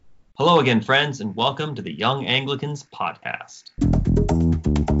Hello again, friends, and welcome to the Young Anglicans podcast.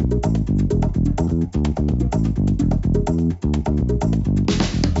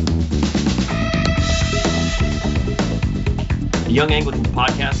 The Young Anglicans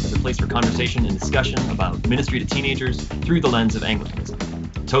podcast is a place for conversation and discussion about ministry to teenagers through the lens of Anglicanism.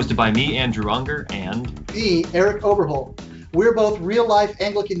 It's hosted by me, Andrew Unger, and me, Eric Overholt. We're both real-life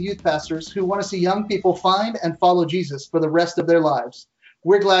Anglican youth pastors who want to see young people find and follow Jesus for the rest of their lives.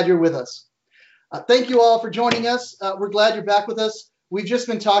 We're glad you're with us. Thank you all for joining us. We're glad you're back with us. We've just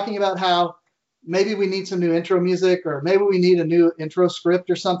been talking about how maybe we need some new intro music, or maybe we need a new intro script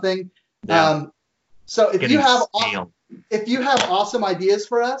or something. Yeah. So if you have awesome ideas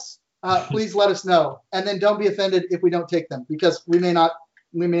for us, please let us know. And then don't be offended if we don't take them, because we may not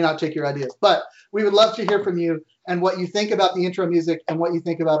take your ideas. But we would love to hear from you and what you think about the intro music and what you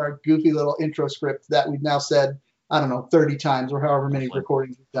think about our goofy little intro script that we've now said, 30 times or however many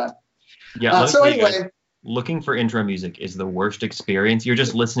recordings we've done. Yeah. So anyway, looking for intro music is the worst experience. You're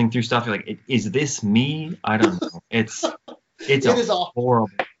just listening through stuff. You're like, is this me? I don't know. It is horrible.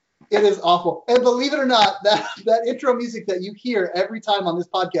 It is awful. And believe it or not, that intro music that you hear every time on this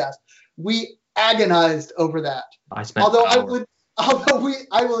podcast, we agonized over that. I spent hours.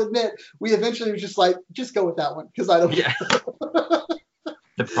 I will admit, we eventually were just like, just go with that one, because I don't. Yeah.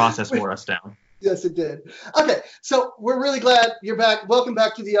 The process wore us down. Yes, it did. Okay, so we're really glad you're back. Welcome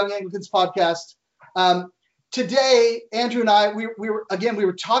back to the Young Anglicans podcast. Today, Andrew and I, we were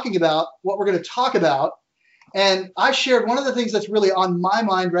talking about what we're going to talk about, and I shared one of the things that's really on my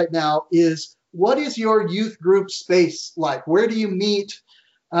mind right now is, what is your youth group space like? Where do you meet?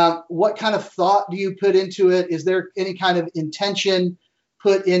 What kind of thought do you put into it? Is there any kind of intention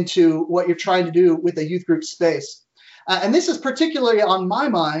put into what you're trying to do with a youth group space? And this is particularly on my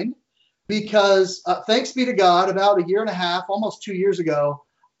mind because thanks be to God, about a year and a half, almost 2 years ago,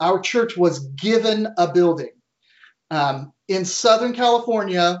 our church was given a building. In Southern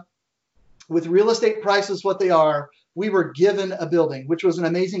California, with real estate prices what they are, we were given a building, which was an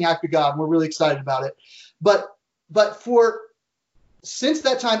amazing act of God, and we're really excited about it. But since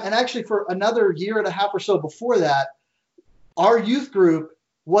that time, and actually for another year and a half or so before that, our youth group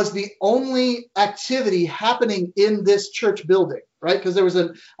was the only activity happening in this church building, right? Because there was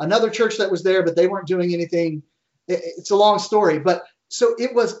another church that was there, but they weren't doing anything. It's a long story. But so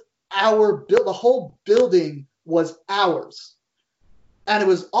it was the whole building was ours. And it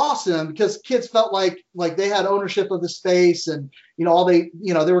was awesome because kids felt like they had ownership of the space, and there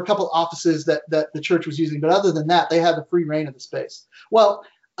were a couple of offices that the church was using, but other than that, they had the free reign of the space. Well,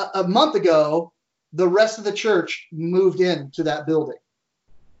 a month ago, the rest of the church moved into that building,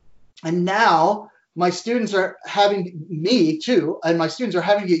 and now my students are having me too, and my students are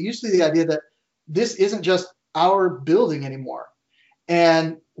having to get used to the idea that this isn't just our building anymore.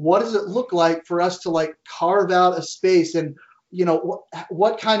 And what does it look like for us to carve out a space, and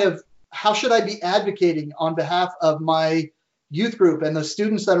how should I be advocating on behalf of my youth group and the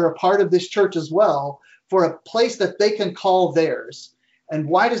students that are a part of this church as well for a place that they can call theirs? And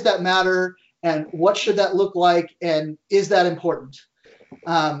why does that matter? And what should that look like? And is that important?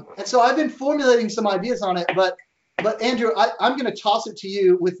 And so I've been formulating some ideas on it, but Andrew, I'm going to toss it to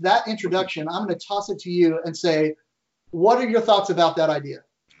you with that introduction. I'm going to toss it to you and say, what are your thoughts about that idea?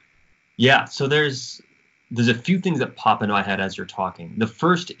 Yeah, so there's a few things that pop into my head as you're talking. The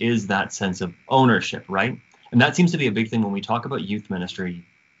first is that sense of ownership, right? And that seems to be a big thing when we talk about youth ministry.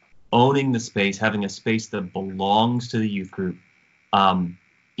 Owning the space, having a space that belongs to the youth group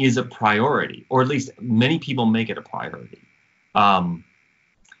is a priority, or at least many people make it a priority.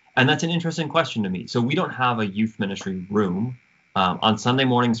 And that's an interesting question to me. So we don't have a youth ministry room. On Sunday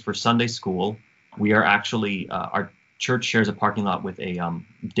mornings for Sunday school, we are actually, our church shares a parking lot with a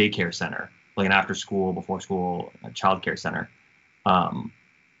daycare center, like an after school, before school childcare center.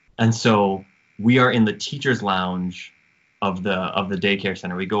 And so we are in the teacher's lounge of the daycare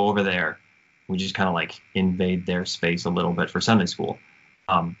center. We go over there. We just kind of invade their space a little bit for Sunday school.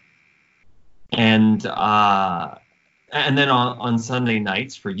 And then on Sunday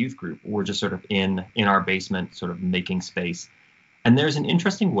nights for youth group, we're just sort of in our basement, sort of making space. And there's an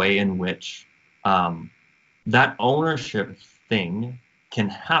interesting way in which that ownership thing can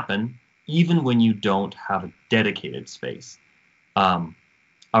happen even when you don't have a dedicated space. I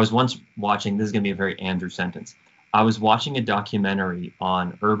was once watching, this is going to be a very Andrew sentence. I was watching a documentary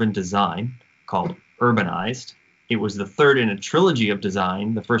on urban design called Urbanized. It was the third in a trilogy of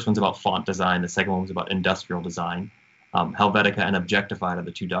design. The first one's about font design. The second one was about industrial design. Helvetica and Objectified are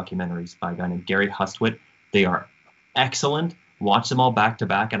the two documentaries by a guy named Gary Hustwit. They are excellent. Watch them all back to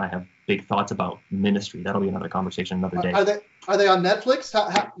back, and I have big thoughts about ministry. That'll be another conversation another day. Are they on Netflix?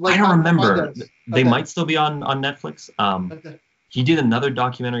 I don't remember. They Okay. might still be on Netflix. Okay. He did another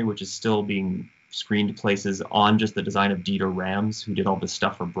documentary, which is still being screened places, on just the design of Dieter Rams, who did all this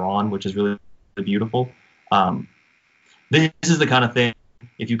stuff for Braun, which is really, really beautiful. This is the kind of thing,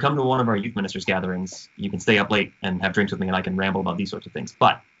 if you come to one of our youth ministers gatherings, you can stay up late and have drinks with me, and I can ramble about these sorts of things.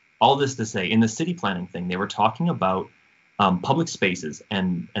 But all this to say, in the city planning thing, they were talking about public spaces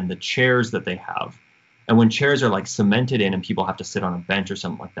and the chairs that they have. And when chairs are like cemented in and people have to sit on a bench or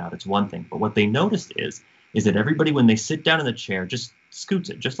something like that, it's one thing. But what they noticed is that everybody, when they sit down in the chair, just scoots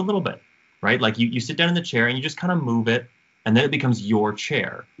it just a little bit, right? Like you sit down in the chair and you just kind of move it, and then it becomes your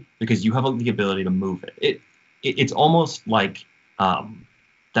chair because you have the ability to move it. It's almost like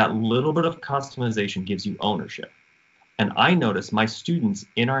that little bit of customization gives you ownership. And I notice my students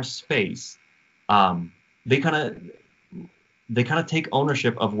in our space, they kind of take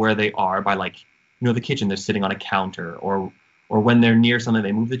ownership of where they are by, like, the kitchen, they're sitting on a counter, or when they're near something,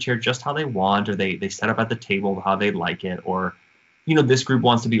 they move the chair just how they want, or they set up at the table how they like it, or, this group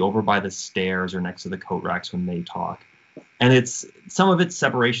wants to be over by the stairs or next to the coat racks when they talk. And some of it's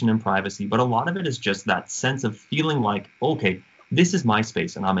separation and privacy, but a lot of it is just that sense of feeling like, okay, this is my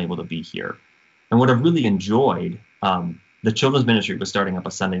space and I'm able to be here. And what I've really enjoyed, the children's ministry was starting up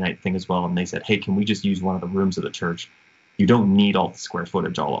a Sunday night thing as well, and they said, hey, can we just use one of the rooms of the church? You don't need all the square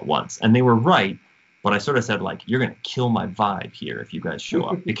footage all at once. And they were right, but I sort of said, like, you're going to kill my vibe here if you guys show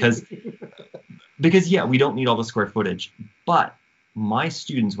up, because yeah, we don't need all the square footage, but my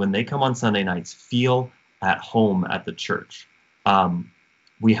students, when they come on Sunday nights, feel at home at the church.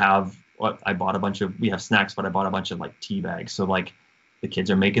 We have snacks, but I bought a bunch of like tea bags. So like the kids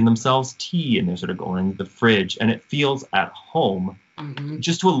are making themselves tea and they're sort of going into the fridge, and it feels at home,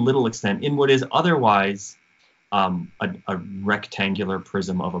 just to a little extent, in what is otherwise a rectangular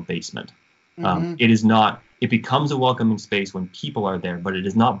prism of a basement. It becomes a welcoming space when people are there, but it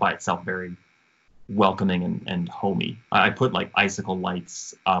is not by itself very welcoming and homey. I put like icicle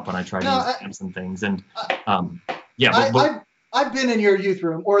lights up, and I try to use lamps and things. And I've been in your youth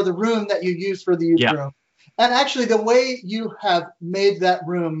room, or the room that you use for the youth room. And actually, the way you have made that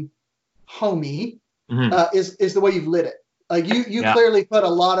room homey is the way you've lit it. Like you clearly put a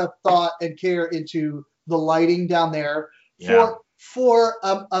lot of thought and care into the lighting down there for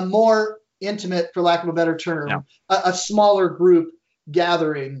a more intimate, for lack of a better term, a smaller group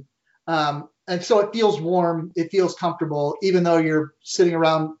gathering. And so it feels warm, it feels comfortable, even though you're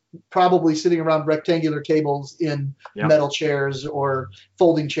probably sitting around rectangular tables in metal chairs or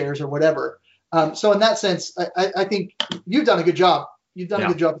folding chairs or whatever. So in that sense, I think you've done a good job. You've done a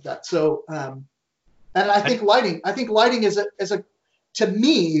good job with that. So, and I think lighting to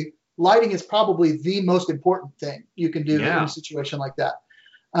me, lighting is probably the most important thing you can do in a situation like that.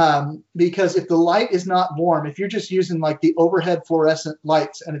 Because if the light is not warm, if you're just using like the overhead fluorescent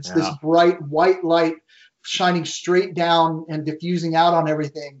lights and it's this bright white light shining straight down and diffusing out on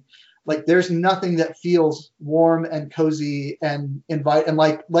everything, like there's nothing that feels warm and cozy and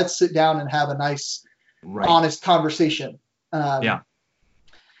like, let's sit down and have a nice, honest conversation. And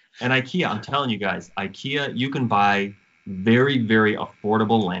IKEA, I'm telling you guys, IKEA, you can buy very, very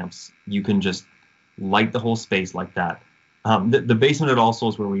affordable lamps. You can just light the whole space like that. The basement at All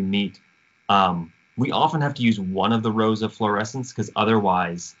Souls where we meet, we often have to use one of the rows of fluorescents, because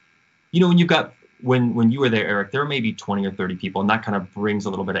otherwise, when you were there, Eric, there were maybe 20 or 30 people, and that kind of brings a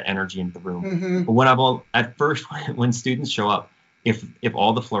little bit of energy into the room. But at first, when students show up, if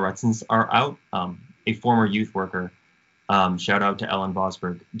all the fluorescents are out, a former youth worker, shout out to Ellen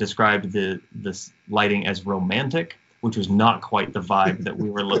Vosberg, described this lighting as romantic, which was not quite the vibe that we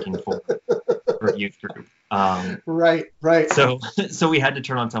were looking for a youth group. Right. So we had to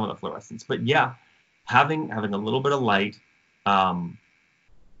turn on some of the fluorescents. But yeah, having a little bit of light,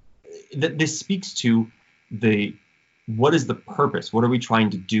 this speaks to what is the purpose? What are we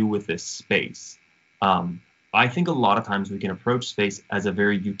trying to do with this space? I think a lot of times we can approach space as a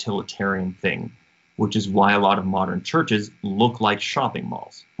very utilitarian thing, which is why a lot of modern churches look like shopping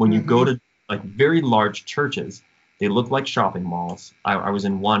malls. When you go to like very large churches, they look like shopping malls. I was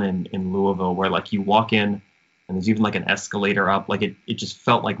in one in Louisville where like you walk in and there's even like an escalator up. Like it just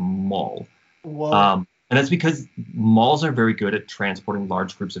felt like mall. Whoa. And that's because malls are very good at transporting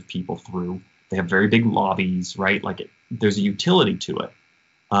large groups of people through. They have very big lobbies, right? Like there's a utility to it.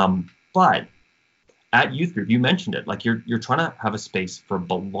 But at youth group, you mentioned it, like you're trying to have a space for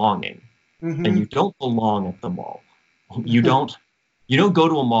belonging, and you don't belong at the mall. You don't go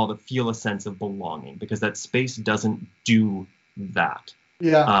to a mall to feel a sense of belonging, because that space doesn't do that.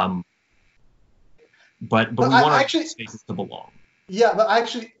 Yeah. But we want our spaces to belong. Yeah, but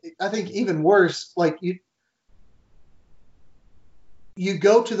actually, I think even worse, like you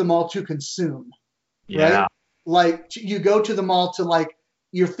go to the mall to consume, right? Yeah. Like you go to the mall to like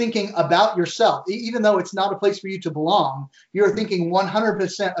you're thinking about yourself, even though it's not a place for you to belong. You're thinking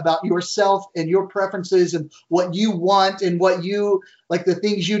 100% about yourself and your preferences and what you want and what you like, the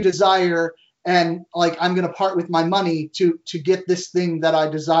things you desire. And like, I'm going to part with my money to get this thing that I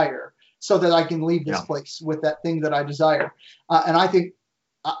desire, so that I can leave this Yeah. place with that thing that I desire. And I think,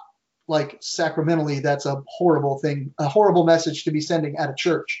 uh, like sacramentally, that's a horrible thing, a horrible message to be sending at a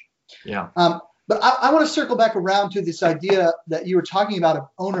church. Yeah. But I want to circle back around to this idea that you were talking about of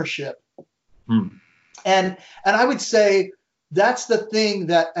ownership. Hmm. And I would say that's the thing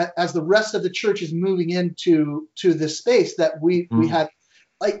that as the rest of the church is moving into this space that we Hmm. have,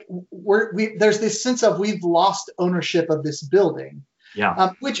 like there's this sense of we've lost ownership of this building,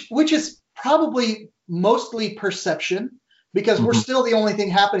 Yeah. which is probably mostly perception, because we're Hmm. still the only thing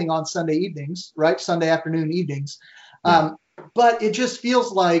happening on Sunday evenings, right? Sunday afternoon evenings. Yeah. But it just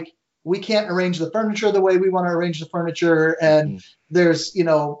feels like we can't arrange the furniture the way we want to arrange the furniture, and Hmm. there's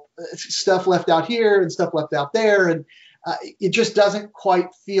stuff left out here and stuff left out there, and it just doesn't quite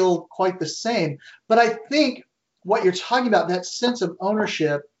feel quite the same. But I think what you're talking about, that sense of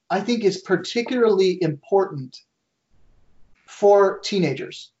ownership, I think is particularly important for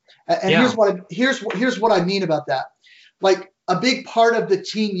teenagers. And Yeah. here's what I mean about that. Like a big part of the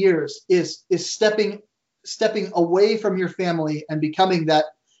teen years is stepping away from your family and becoming that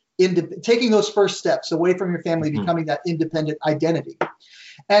taking those first steps away from your family, Hmm. becoming that independent identity.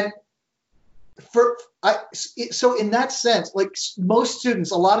 And for so in that sense, like most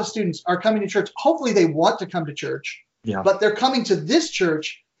students, a lot of students are coming to church. Hopefully they want to come to church, Yeah. but they're coming to this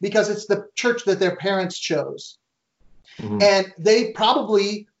church because it's the church that their parents chose. Hmm. And they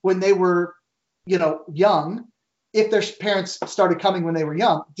probably, when they were, young, if their parents started coming when they were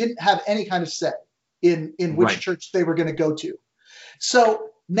young, didn't have any kind of say in which Right. church they were going to go to. So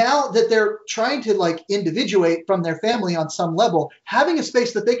now that they're trying to like individuate from their family on some level, having a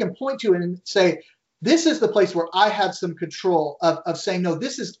space that they can point to and say, this is the place where I had some control of saying, no,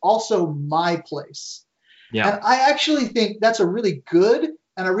 this is also my place. Yeah. And I actually think that's a really good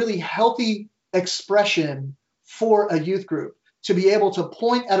and a really healthy expression for a youth group, to be able to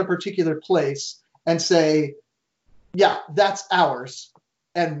point at a particular place and say, yeah, that's ours.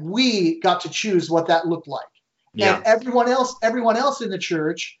 And we got to choose what that looked like. And Yeah. everyone else in the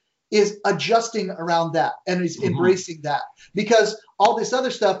church is adjusting around that and is Hmm. embracing that, because all this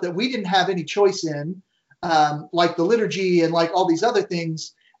other stuff that we didn't have any choice in, like the liturgy and like all these other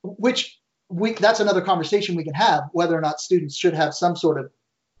things, which that's another conversation we can have, whether or not students should have some sort of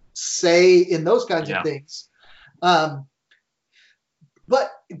say in those kinds of Yeah. things. Um, but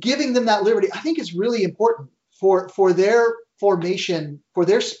giving them that liberty, I think, is really important for their formation, for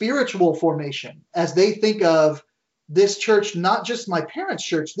their spiritual formation, as they think of this church, not just my parents'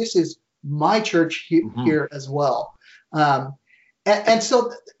 church. This is my church Hmm. here as well. Um, and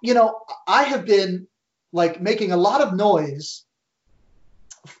so, I have been like making a lot of noise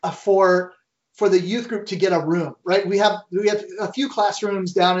for the youth group to get a room, right? We have a few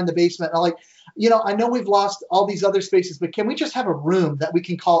classrooms down in the basement. And I'm like, I know we've lost all these other spaces, but can we just have a room that we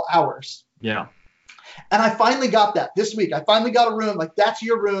can call ours? Yeah. And I finally got that this week. I finally got a room. Like, that's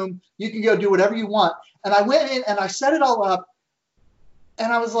your room. You can go do whatever you want. And I went in and I set it all up.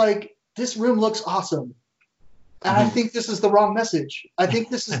 And I was like, this room looks awesome. And I Hmm. think this is the wrong message. I think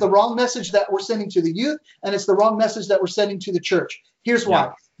this is the wrong message that we're sending to the youth, and it's the wrong message that we're sending to the church. Here's Yeah.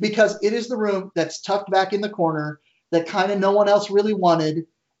 why. Because it is the room that's tucked back in the corner, that kind of no one else really wanted.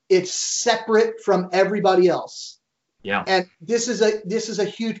 It's separate from everybody else. Yeah. And this is a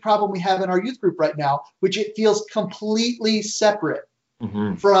huge problem we have in our youth group right now, which it feels completely separate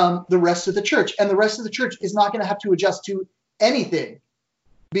Hmm. from the rest of the church. And the rest of the church is not going to have to adjust to anything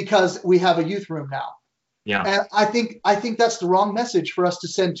because we have a youth room now. Yeah. And I think that's the wrong message for us to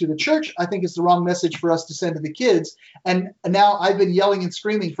send to the church. I think it's the wrong message for us to send to the kids. And now I've been yelling and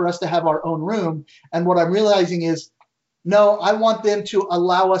screaming for us to have our own room. And what I'm realizing is, no, I want them to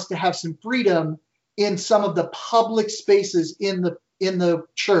allow us to have some freedom in some of the public spaces in the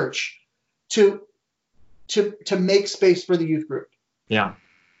church to make space for the youth group. Yeah.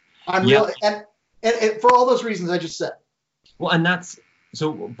 I'm Yeah. really and for all those reasons I just said. Well, and that's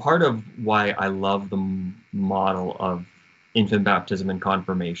so part of why I love the model of infant baptism and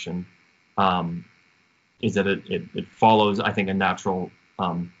confirmation, is that it follows, I think, a natural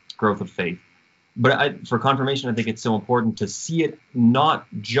growth of faith. But for confirmation, I think it's so important to see it not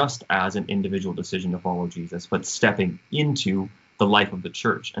just as an individual decision to follow Jesus, but stepping into the life of the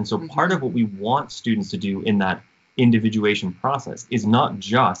church. And so part of what we want students to do in that individuation process is not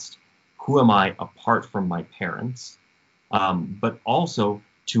just who am I apart from my parents, but also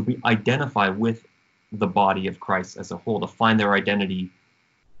to identify with the body of Christ as a whole, to find their identity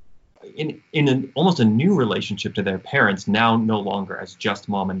in almost a new relationship to their parents, now no longer as just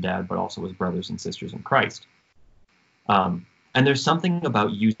mom and dad, but also as brothers and sisters in Christ. And there's something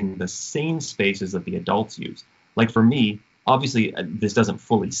about using the same spaces that the adults use. Like for me, obviously, this doesn't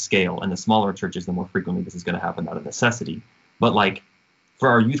fully scale, and the smaller churches, the more frequently this is going to happen out of necessity. But like for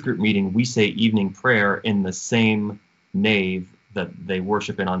our youth group meeting, we say evening prayer in the same nave that they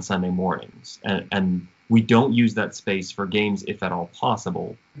worship in on Sunday mornings. And we don't use that space for games if at all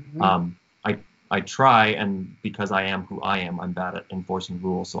possible. Mm-hmm. I try, and because I am who I am, I'm bad at enforcing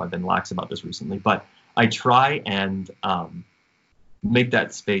rules, so I've been lax about this recently. But I try and make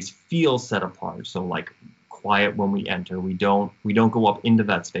that space feel set apart. So like quiet when we enter. We don't go up into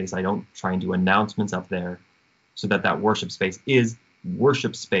that space. I don't try and do announcements up there, so that worship space is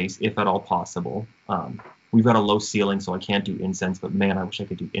worship space if at all possible. We've got a low ceiling, so I can't do incense, but man, I wish I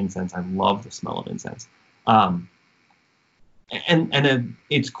could do incense. I love the smell of incense. And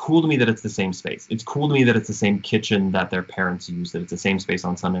it's cool to me that it's the same space. It's cool to me that it's the same kitchen that their parents use, that it's the same space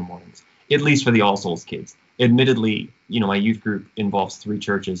on Sunday mornings, at least for the All Souls kids. Admittedly, my youth group involves 3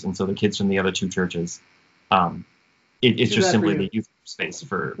 churches, and so the kids from the other 2 churches, it's just simply the youth space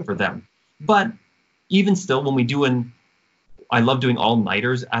for them. But even still, when we do I love doing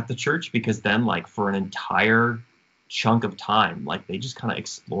all-nighters at the church, because then like for an entire chunk of time, like they just kind of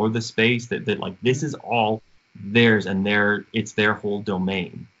explore the space that like this is all theirs, and it's their whole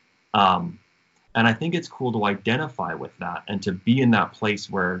domain. And I think it's cool to identify with that and to be in that place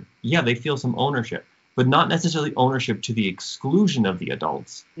where, yeah, they feel some ownership, but not necessarily ownership to the exclusion of the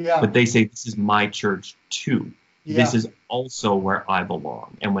adults. Yeah. But they say, this is my church too. Yeah. This is also where I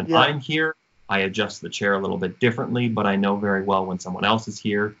belong. And when I'm here, I adjust the chair a little bit differently, but I know very well when someone else is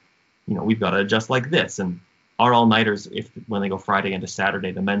here, we've got to adjust like this. And our all-nighters, when they go Friday into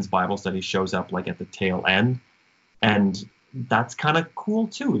Saturday, the men's Bible study shows up like at the tail end. And that's kind of cool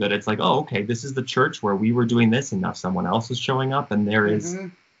too, that it's like, oh, okay, this is the church where we were doing this, and now someone else is showing up, and there is,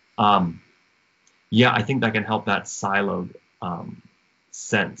 I think that can help that siloed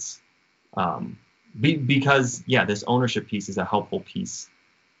sense. Because this ownership piece is a helpful piece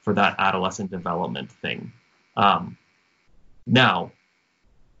for that adolescent development thing. Now,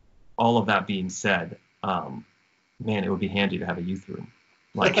 all of that being said, man, it would be handy to have a youth room.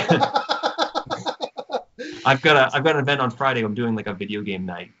 Like, I've got an event on Friday. I'm doing like a video game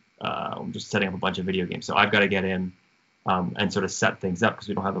night. I'm just setting up a bunch of video games. So I've got to get in and sort of set things up, because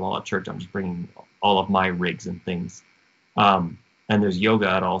we don't have them all at church. I'm just bringing all of my rigs and things. And there's yoga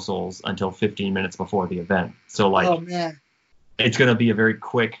at All Souls until 15 minutes before the event. So like, oh, man. It's going to be a very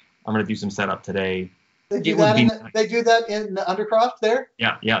quick, I'm going to do some setup today. They do that in Undercroft there?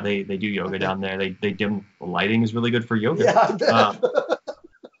 Yeah, they do yoga down there. They dim, the lighting is really good for yoga.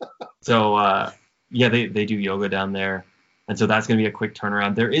 Yeah, they do yoga down there. And so that's going to be a quick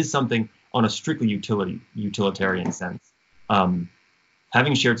turnaround. There is something on a strictly utilitarian sense.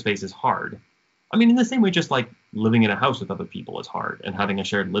 Having shared space is hard. I mean, in the same way, just like living in a house with other people is hard, and having a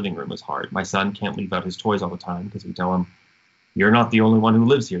shared living room is hard. My son can't leave out his toys all the time, because we tell him, you're not the only one who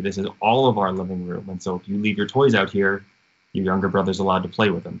lives here. This is all of our living room. And so if you leave your toys out here, your younger brother's allowed to play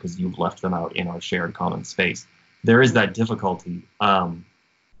with them, because you've left them out in our shared common space. There is that difficulty. And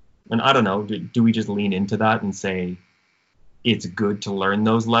I don't know, do we just lean into that and say it's good to learn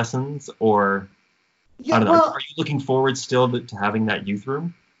those lessons? Or, I don't know, are you looking forward still to having that youth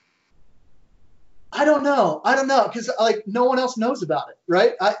room? I don't know, because like no one else knows about it,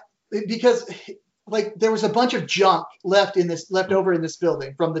 right? Because like there was a bunch of junk left over in this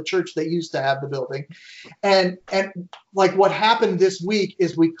building from the church that used to have the building, and like what happened this week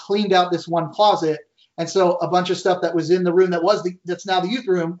is we cleaned out this one closet, and so a bunch of stuff that was in the room that's now the youth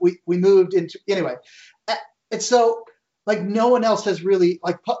room we moved into anyway, and so like no one else has really,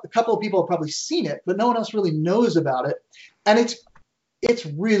 like a couple of people have probably seen it, but no one else really knows about it, and it's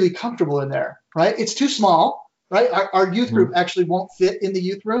really comfortable in there, right? It's too small, right? Our youth group actually won't fit in the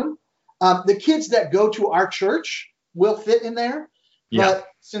youth room. The kids that go to our church will fit in there, but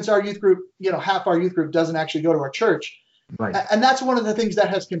since our youth group, half our youth group doesn't actually go to our church, right? And that's one of the things that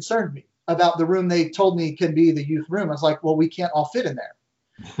has concerned me about the room they told me can be the youth room. I was like, well, we can't all fit in there,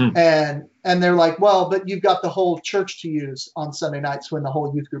 and they're like, well, but you've got the whole church to use on Sunday nights when the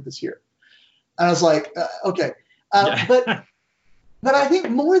whole youth group is here. And I was like, okay, but I think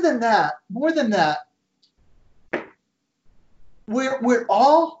more than that, we're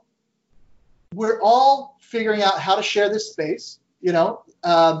all figuring out how to share this space.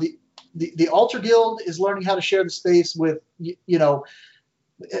 The the altar guild is learning how to share the space with,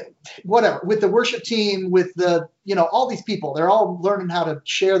 whatever, with the worship team, with the, all these people. They're all learning how to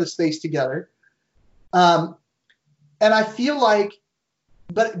share the space together. And I feel like,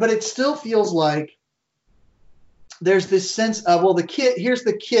 but it still feels like there's this sense of, well, here's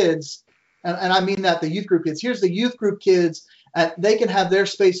the kids, and I mean that the youth group kids, here's the youth group kids, and they can have their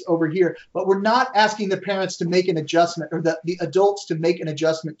space over here, but we're not asking the parents to make an adjustment, or the adults to make an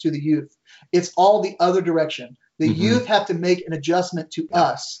adjustment to the youth. It's all the other direction. The youth have to make an adjustment to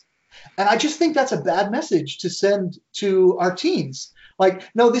us. And I just think that's a bad message to send to our teens. Like,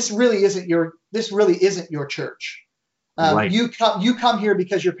 no, this really isn't your church. Right. You come here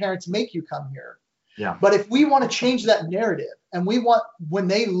because your parents make you come here. Yeah. But if we want to change that narrative, and when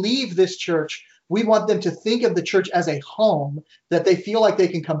they leave this church, we want them to think of the church as a home that they feel like they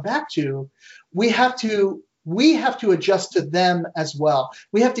can come back to, we have to adjust to them as well.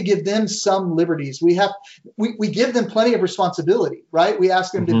 We have to give them some liberties. We give them plenty of responsibility, right? We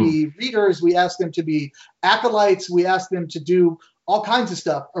ask them to be readers. We ask them to be acolytes. We ask them to do all kinds of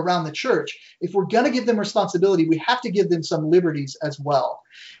stuff around the church. If we're going to give them responsibility, we have to give them some liberties as well.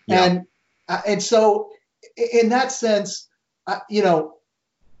 Yeah. And so in that sense,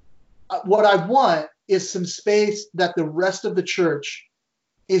 what I want is some space that the rest of the church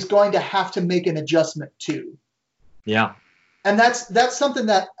is going to have to make an adjustment to. Yeah. And that's something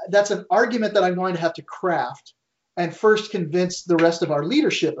that's an argument that I'm going to have to craft and first convince the rest of our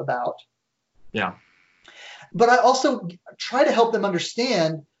leadership about. Yeah. But I also try to help them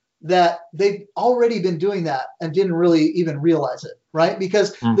understand that they've already been doing that and didn't really even realize it, right?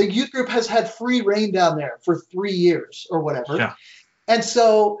 Because the youth group has had free reign down there for 3 years or whatever. Yeah. And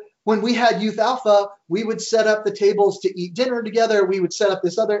so when we had Youth Alpha, we would set up the tables to eat dinner together. We would set up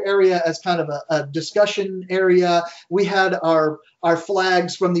this other area as kind of a discussion area. We had our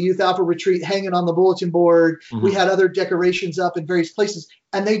flags from the Youth Alpha retreat hanging on the bulletin board. We had other decorations up in various places,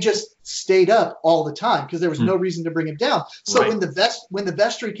 and they just stayed up all the time because there was no reason to bring them down. So when the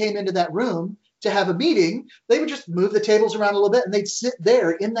vestry came into that room to have a meeting, they would just move the tables around a little bit, and they'd sit there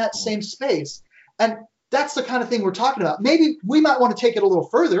in that same space. And that's the kind of thing we're talking about. Maybe we might want to take it a little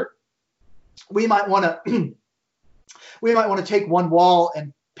further. We might want to take one wall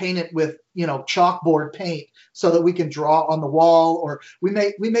and paint it with, chalkboard paint so that we can draw on the wall, or we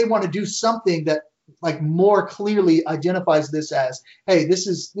may want to do something that like more clearly identifies this as, hey, this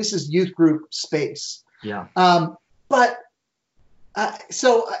is youth group space. Yeah. I'm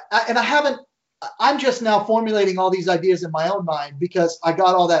just now formulating all these ideas in my own mind because I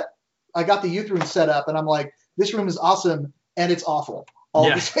got the youth room set up, and I'm like, this room is awesome and it's awful all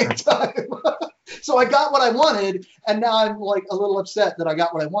at the same time. So I got what I wanted, and now I'm like a little upset that I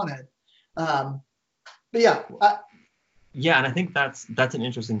got what I wanted. And I think that's an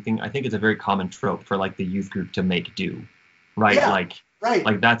interesting thing. I think it's a very common trope for like the youth group to make do, right? Yeah, like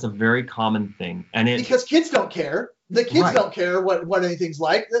that's a very common thing, and because kids don't care. The kids don't care what anything's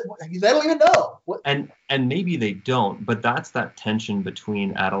like. They don't even know. And maybe they don't, but that's that tension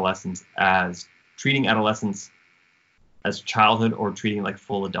between adolescence as treating adolescence as childhood or treating like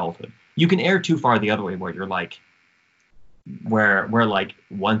full adulthood. You can err too far the other way where you're like, where like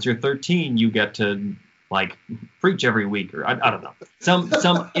once you're 13, you get to like preach every week, or I don't know,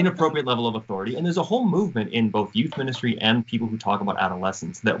 some inappropriate level of authority. And there's a whole movement in both youth ministry and people who talk about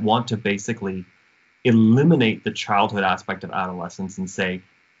adolescence that want to basically eliminate the childhood aspect of adolescence and say,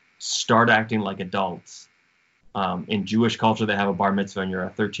 start acting like adults. In Jewish culture, they have a bar mitzvah and you're a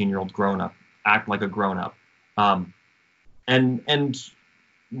 13-year-old grown-up. Act like a grown-up. And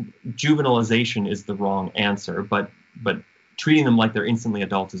juvenilization is the wrong answer, but treating them like they're instantly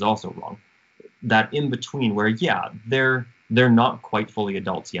adults is also wrong. That in between where, they're not quite fully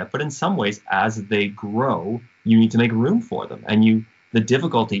adults yet, but in some ways, as they grow, you need to make room for them. And the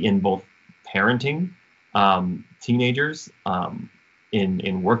difficulty in both parenting teenagers,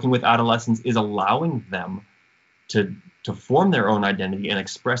 in working with adolescents, is allowing them to form their own identity and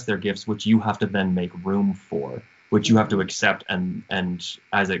express their gifts, which you have to then make room for, which you have to accept and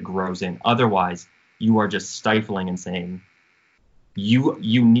as it grows in. Otherwise, you are just stifling and saying,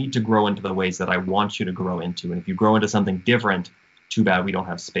 you need to grow into the ways that I want you to grow into. And if you grow into something different, too bad we don't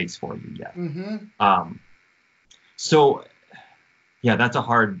have space for you yet. That's a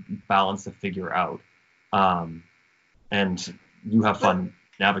hard balance to figure out. And you have fun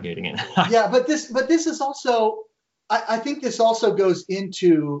navigating it. But this is also, I think this also goes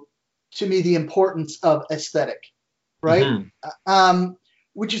into, to me, the importance of aesthetic, right?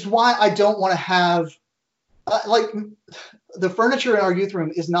 Which is why I don't want to have, the furniture in our youth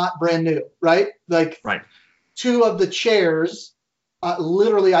room is not brand new, right? Two of the chairs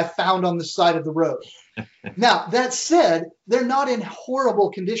literally I found on the side of the road. Now, that said, they're not in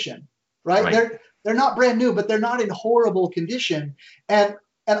horrible condition, right? They're not brand new, but they're not in horrible condition. And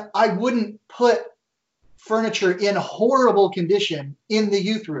I wouldn't put furniture in horrible condition in the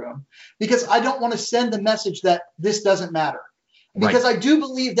youth room because I don't want to send the message that this doesn't matter. Because I do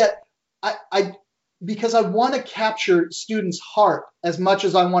believe that because I want to capture students' heart as much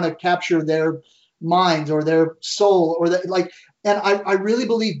as I want to capture their minds or their soul or and I really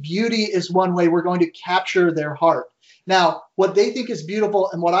believe beauty is one way we're going to capture their heart. Now, what they think is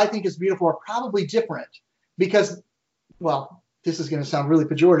beautiful and what I think is beautiful are probably different because, well, this is going to sound really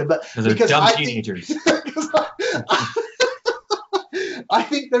pejorative, but because they're dumb teenagers. I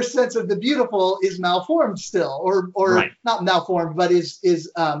think their sense of the beautiful is malformed still, or not malformed, but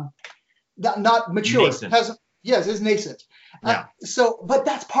is not mature. Nascent. Is nascent. Yeah. But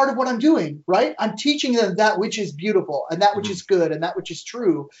that's part of what I'm doing, right? I'm teaching them that which is beautiful and that which is good and that which is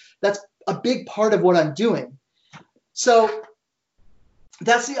true. That's a big part of what I'm doing. So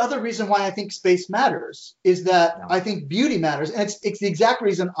that's the other reason why I think space matters, is that I think beauty matters. And it's the exact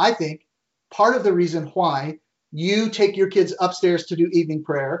reason I think, part of the reason why you take your kids upstairs to do evening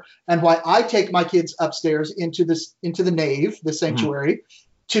prayer and why I take my kids upstairs into the nave, the sanctuary,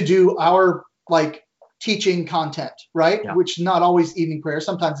 to do our teaching content, right? Yeah. Which not always evening prayer.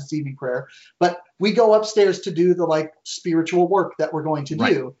 Sometimes it's evening prayer, but we go upstairs to do the spiritual work that we're going to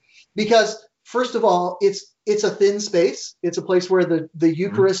do because first of all, it's a thin space. It's a place where the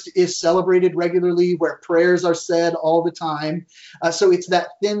Eucharist is celebrated regularly, where prayers are said all the time. So it's that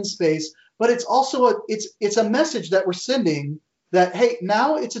thin space, but it's also it's a message that we're sending that, hey,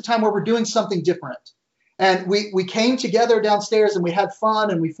 now it's a time where we're doing something different. And we came together downstairs and we had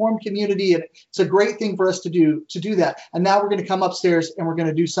fun and we formed community, and it's a great thing for us to do that. And now we're going to come upstairs and we're going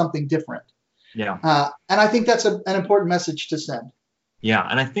to do something different. Yeah. And I think that's an important message to send. Yeah,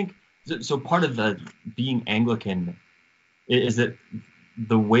 and I think so. Part of the being Anglican is that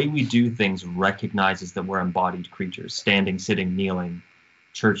the way we do things recognizes that we're embodied creatures, standing, sitting, kneeling,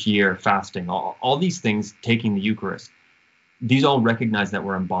 church year, fasting, all these things, taking the Eucharist. These all recognize that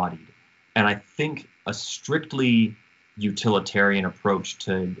we're embodied. And I think a strictly utilitarian approach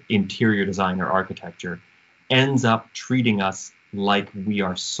to interior design or architecture ends up treating us like we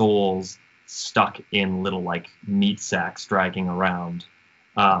are souls stuck in little meat sacks dragging around.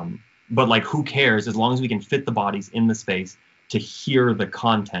 But who cares as long as we can fit the bodies in the space to hear the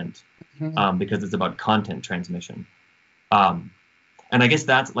content, because it's about content transmission. And I guess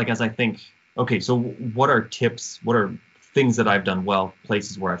that's as I think, okay, so what are tips? What are things that I've done well,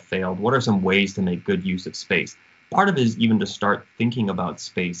 places where I've failed? What are some ways to make good use of space? Part of it is even to start thinking about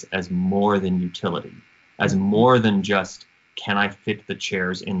space as more than utility, as more than just, can I fit the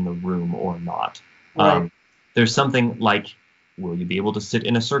chairs in the room or not? Right. There's something like, will you be able to sit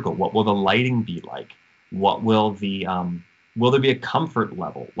in a circle? What will the lighting be like? What will will there be a comfort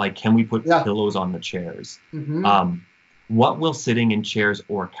level? Can we put pillows on the chairs? What will sitting in chairs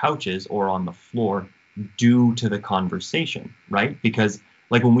or couches or on the floor do to the conversation, right? Because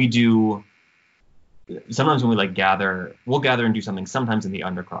when we do, sometimes when we we'll gather and do something sometimes in the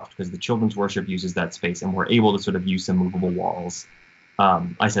Undercroft, because the children's worship uses that space and we're able to sort of use some movable walls.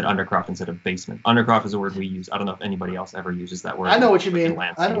 I said Undercroft instead of basement. Undercroft is a word we use. I don't know if anybody else ever uses that word. I know what you mean.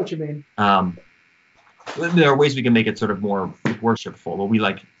 I know what you mean. There are ways we can make it sort of more worshipful, but we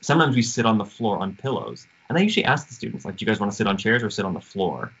sometimes we sit on the floor on pillows. And I usually ask the students, do you guys want to sit on chairs or sit on the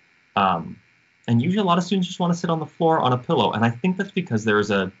floor? And usually a lot of students just want to sit on the floor on a pillow. And I think that's because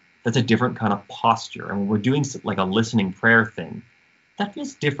that's a different kind of posture. And when we're doing a listening prayer thing, that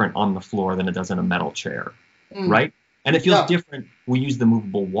feels different on the floor than it does in a metal chair, right? And it feels different. We use the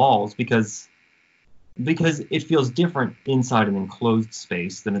movable walls because it feels different inside an enclosed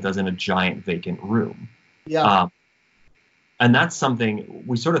space than it does in a giant vacant room. Yeah. And that's something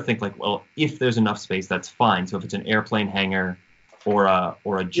we sort of think well, if there's enough space, that's fine. So if it's an airplane hangar or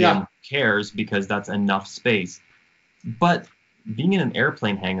a gym, who cares, because that's enough space. But being in an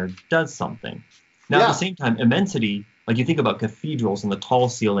airplane hangar does something. Now, at the same time, immensity, you think about cathedrals and the tall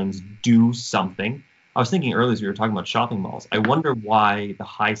ceilings do something. I was thinking earlier as we were talking about shopping malls, I wonder why the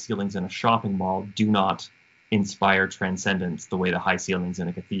high ceilings in a shopping mall do not inspire transcendence the way the high ceilings in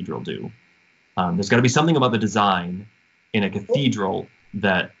a cathedral do. There's got to be something about the design in a cathedral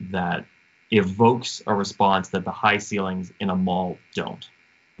that evokes a response that the high ceilings in a mall don't.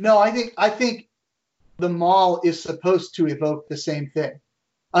 No, I think the mall is supposed to evoke the same thing.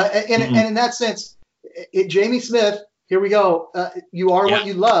 And in that sense, Jamie Smith, here we go. You are what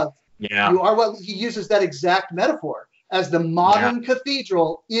you love. Yeah. You are what he uses that exact metaphor as the modern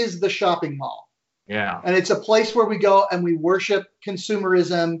cathedral is the shopping mall. Yeah. And it's a place where we go and we worship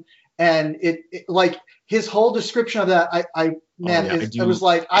consumerism. And it like his whole description of that, Oh yeah, I it do. was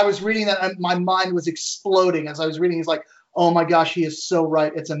like, I was reading that and my mind was exploding as I was reading. He's like, oh my gosh, he is so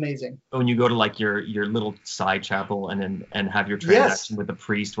right. It's amazing. When you go to like your little side chapel and have your Yes. transaction with the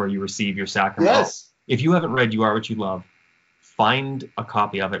priest where you receive your sacrament. Oh, Yes. if you haven't read You Are What You Love, find a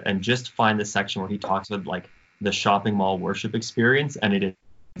copy of it and just find the section where he talks about like the shopping mall worship experience, and it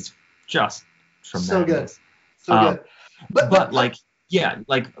is just So good. tremendous. So Um, good. but like, yeah,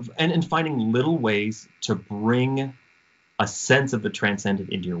 like, and finding little ways to bring a sense of the transcendent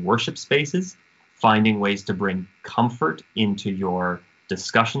into your worship spaces, finding ways to bring comfort into your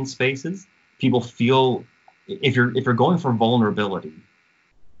discussion spaces. People feel, if you're going for vulnerability,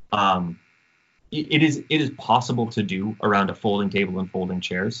 um, it is possible to do around a folding table and folding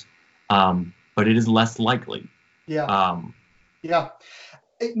chairs, but it is less likely. Yeah. Um, Yeah.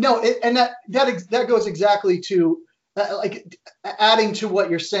 No, and that goes exactly to like adding to what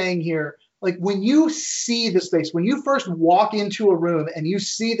you're saying here. Like when you see the space, when you first walk into a room and you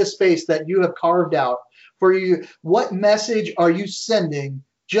see the space that you have carved out for you, what message are you sending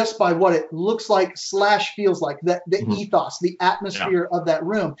just by what it looks like / feels like, the mhm, ethos, the yeah, atmosphere of that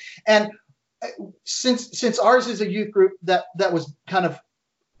room? And since ours is a youth group that was kind of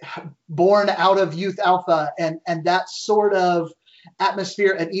born out of Youth Alpha and that sort of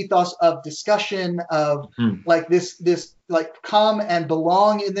atmosphere and ethos of discussion of mhm, like this like come and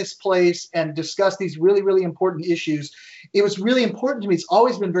belong in this place and discuss these really really important issues. It was really important to me. It's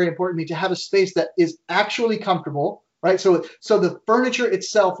always been very important to me to have a space that is actually comfortable, right? So the furniture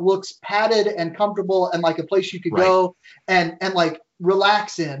itself looks padded and comfortable and like a place you could right, go and like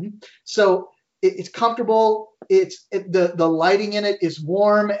relax in. So it's comfortable. The lighting in it is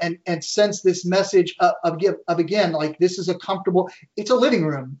warm and sends this message of again, like this is a comfortable. It's a living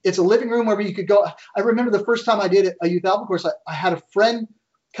room. It's a living room where you could go. I remember the first time I did a Youth Alpha course, I had a friend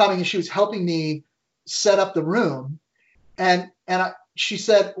coming and she was helping me set up the room, she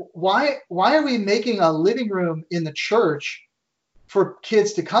said, why are we making a living room in the church for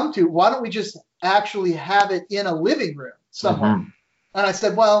kids to come to? Why don't we just actually have it in a living room somewhere? mhm, And I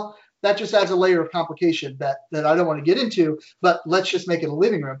said, well, that just adds a layer of complication that I don't want to get into, but let's just make it a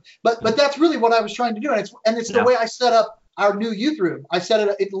living room. But that's really what I was trying to do. And it's the yeah, way I set up our new youth room. I set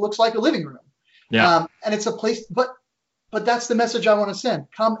it looks like a living room. yeah, And it's a place, but that's the message I want to send.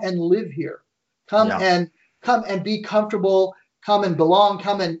 Come and live here. Come yeah, and come and be comfortable, come and belong,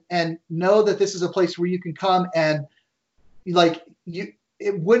 come and know that this is a place where you can come and like you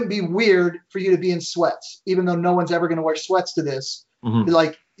it wouldn't be weird for you to be in sweats, even though no one's ever going to wear sweats to this. mhm,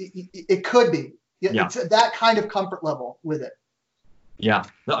 Like it could be. yeah. It's that kind of comfort level with it. Yeah.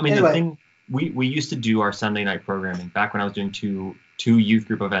 I mean, the Anyway, thing we used to do our Sunday night programming back when I was doing two youth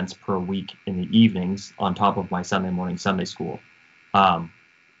group events per week in the evenings on top of my Sunday morning Sunday school. Um,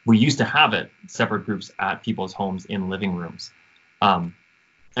 we used to have it separate groups at people's homes in living rooms. Um,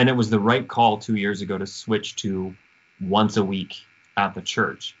 and it was the right call 2 years ago to switch to once a week at the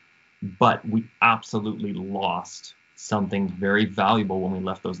church. But we absolutely lost something very valuable when we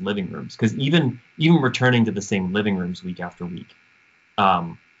left those living rooms, because even returning to the same living rooms week after week,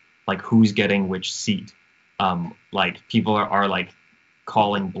 like who's getting which seat, like people are like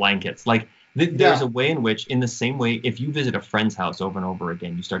calling blankets, like there's yeah, a way in which, in the same way, if you visit a friend's house over and over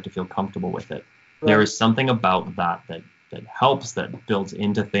again, you start to feel comfortable with it. There right. is something about that helps, that builds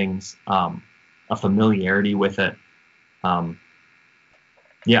into things, a familiarity with it. um,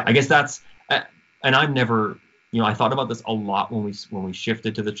 yeah, I guess that's, and I'm never, I thought about this a lot when we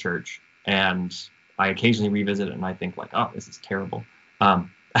shifted to the church, and I occasionally revisit it and I think like, oh, this is terrible.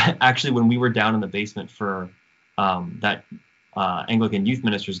 Actually, when we were down in the basement for that Anglican youth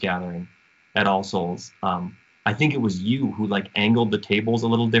ministers gathering at All Souls, I think it was you who like angled the tables a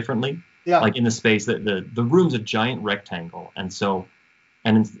little differently, Yeah, like in the space that the room's a giant rectangle, and so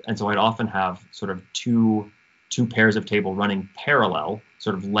I'd often have sort of two pairs of table running parallel,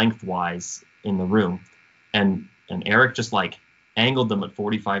 sort of lengthwise in the room, and Eric just like angled them at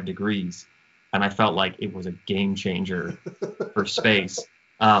 45 degrees, and I felt like it was a game changer for space.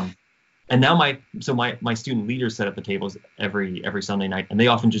 Um, and now my student leaders set up the tables every Sunday night, and they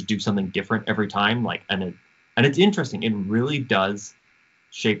often just do something different every time, like, and it's interesting. It really does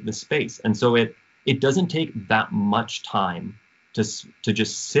shape the space, and so it doesn't take that much time to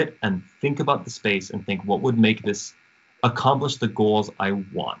just sit and think about the space and think what would make this accomplish the goals I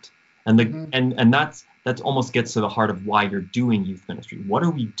want. And the hmm and that's almost gets to the heart of why you're doing youth ministry. What are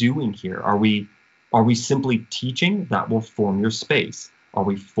we doing here? Are we simply teaching that will form your space? Are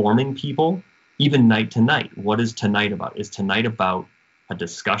we forming people even night to night? What is tonight about? Is tonight about a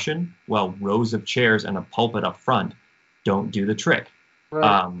discussion, well, rows of chairs and a pulpit up front don't do the trick.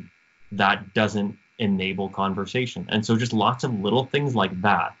 Right. That doesn't enable conversation. And so just lots of little things like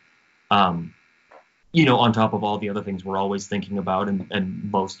that, on top of all the other things we're always thinking about,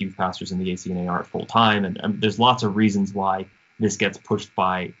 and most youth pastors in the ACNA are full time. And there's lots of reasons why this gets pushed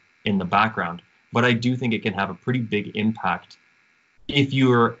by in the background. But I do think it can have a pretty big impact if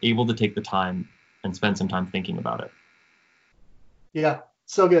you're able to take the time and spend some time thinking about it. Yeah,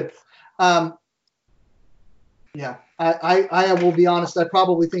 so good. Yeah, I will be honest, I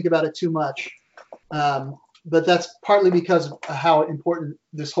probably think about it too much. But that's partly because of how important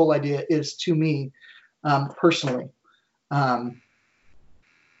this whole idea is to me personally.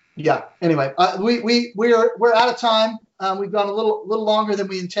 Yeah, anyway, we're out of time. We've gone a little longer than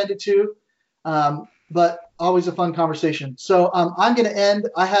we intended to, but always a fun conversation. So I'm going to end.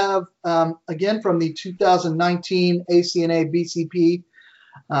 I have, again, from the 2019 ACNA BCP,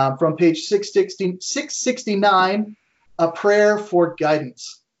 from page 669, a prayer for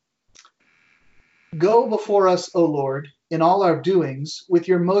guidance. Go before us, O Lord, in all our doings with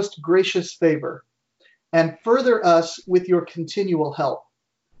your most gracious favor, and further us with your continual help,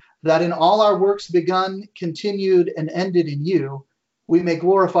 that in all our works begun, continued, and ended in you, we may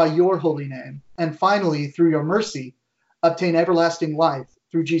glorify your holy name, and finally, through your mercy, obtain everlasting life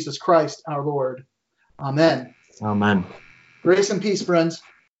through Jesus Christ our Lord. Amen. Amen. Grace and peace, friends.